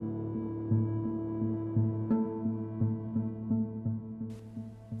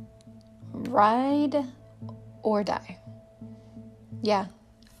Ride or die. Yeah,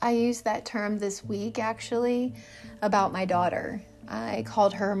 I used that term this week actually about my daughter. I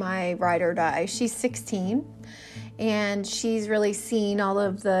called her my ride or die. She's 16 and she's really seen all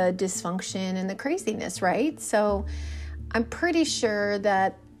of the dysfunction and the craziness, right? So I'm pretty sure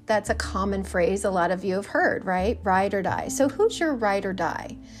that that's a common phrase a lot of you have heard, right? Ride or die. So who's your ride or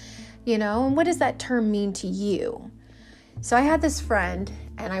die? And what does that term mean to you? So I had this friend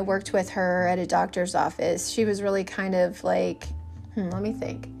and I worked with her at a doctor's office. She was really kind of like, let me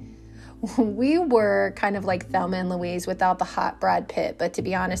think. We were kind of like Thelma and Louise without the hot Brad Pitt. But to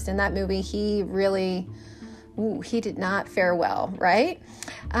be honest, in that movie, he did not fare well, right?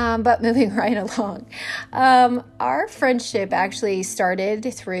 But moving right along. Our friendship actually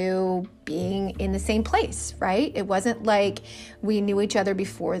started through being in the same place, right? It wasn't like we knew each other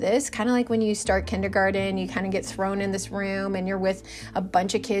before this. Kind of like when you start kindergarten, you kind of get thrown in this room and you're with a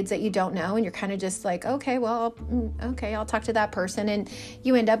bunch of kids that you don't know. And you're kind of just like, okay, I'll talk to that person. And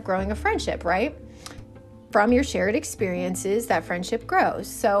you end up growing a friendship, right? From your shared experiences, that friendship grows.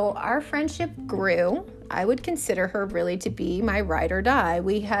 So our friendship grew. I would consider her really to be my ride or die.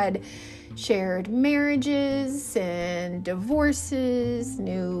 We had shared marriages and divorces,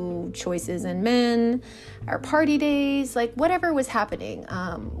 new choices in men, our party days, like whatever was happening.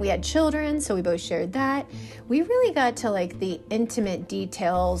 We had children, so we both shared that. We really got to like the intimate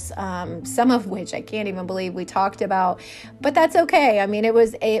details, some of which I can't even believe we talked about, but that's okay. I mean, it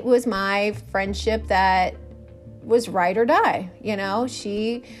was my friendship that was ride or die.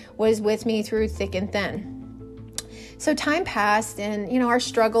 She was with me through thick and thin. So time passed and, our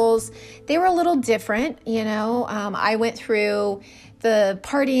struggles, they were a little different. I went through the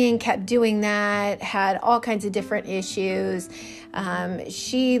partying, kept doing that, had all kinds of different issues.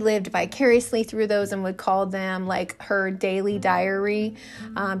 She lived vicariously through those and would call them like her daily diary,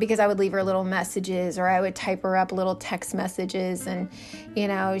 because I would leave her little messages or I would type her up little text messages. And,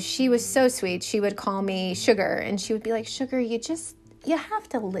 she was so sweet. She would call me Sugar and she would be like, Sugar, you have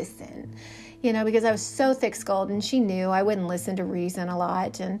to listen, because I was so thick-skulled and she knew I wouldn't listen to reason a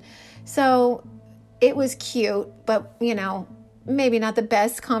lot. And so it was cute, but, maybe not the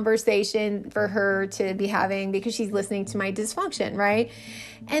best conversation for her to be having because she's listening to my dysfunction, right?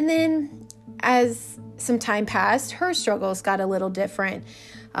 And then as some time passed, her struggles got a little different.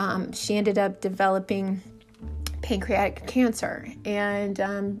 She ended up developing pancreatic cancer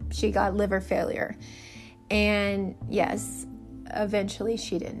and she got liver failure. And yes, eventually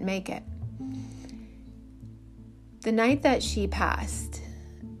she didn't make it. The night that she passed,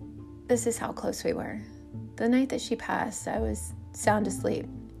 this is how close we were. The night that she passed, I was sound asleep.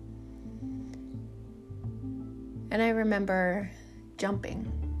 And I remember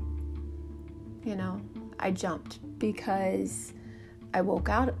jumping. I jumped because I woke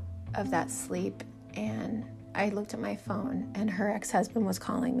out of that sleep and I looked at my phone and her ex-husband was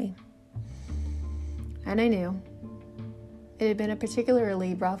calling me. And I knew it had been a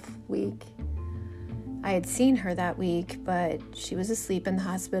particularly rough week. I had seen her that week, but she was asleep in the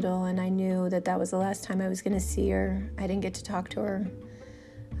hospital, and I knew that was the last time I was going to see her. I didn't get to talk to her.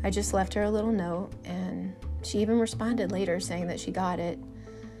 I just left her a little note, and she even responded later saying that she got it.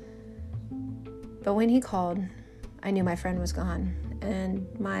 But when he called, I knew my friend was gone, and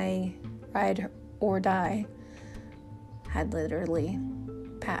my ride or die had literally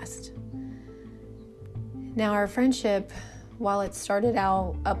passed. Now, our friendship, while it started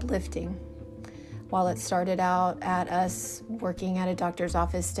out uplifting, while it started out at us working at a doctor's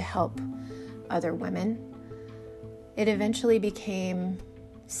office to help other women, it eventually became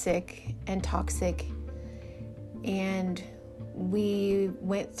sick and toxic. And we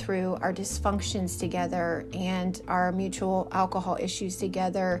went through our dysfunctions together and our mutual alcohol issues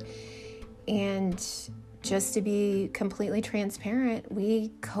together. And just to be completely transparent,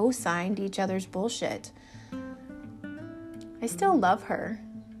 we co-signed each other's bullshit. I still love her.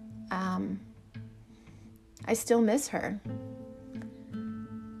 I still miss her.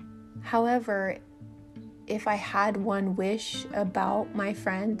 However, if I had one wish about my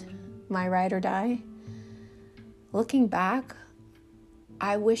friend, my ride or die, looking back,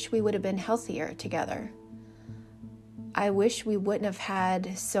 I wish we would have been healthier together. I wish we wouldn't have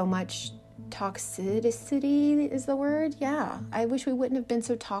had so much toxicity is the word. Yeah, I wish we wouldn't have been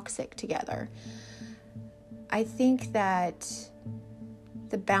so toxic together. I think that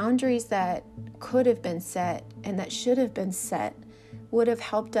the boundaries that could have been set and that should have been set would have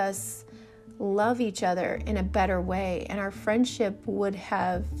helped us love each other in a better way, and our friendship would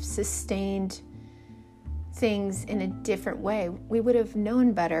have sustained things in a different way. We would have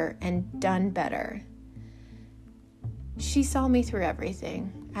known better and done better. She saw me through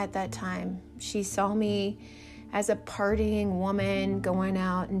everything. at that time. She saw me as a partying woman going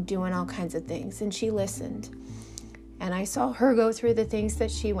out and doing all kinds of things, and she listened. And I saw her go through the things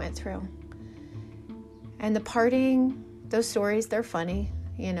that she went through. And the partying, those stories, they're funny.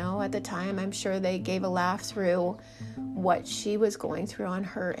 At the time, I'm sure they gave a laugh through what she was going through on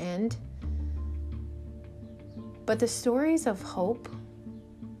her end. But the stories of hope,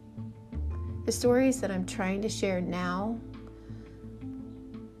 the stories that I'm trying to share now,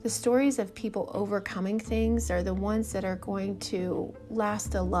 the stories of people overcoming things are the ones that are going to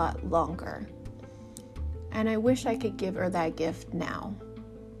last a lot longer. And I wish I could give her that gift now.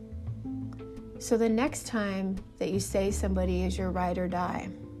 So the next time that you say somebody is your ride or die,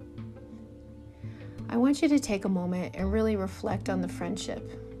 I want you to take a moment and really reflect on the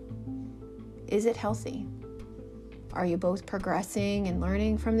friendship. Is it healthy? Are you both progressing and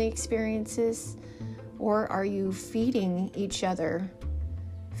learning from the experiences? Or are you feeding each other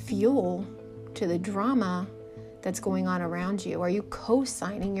fuel to the drama that's going on around you? Are you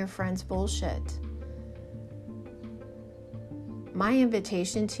co-signing your friend's bullshit? My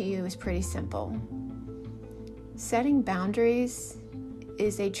invitation to you is pretty simple. Setting boundaries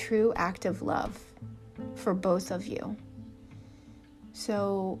is a true act of love for both of you.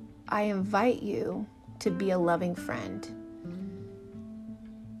 So I invite you to be a loving friend,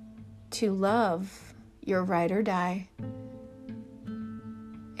 to love your ride or die,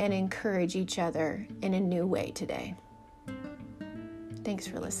 and encourage each other in a new way today. Thanks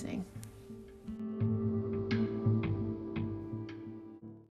for listening.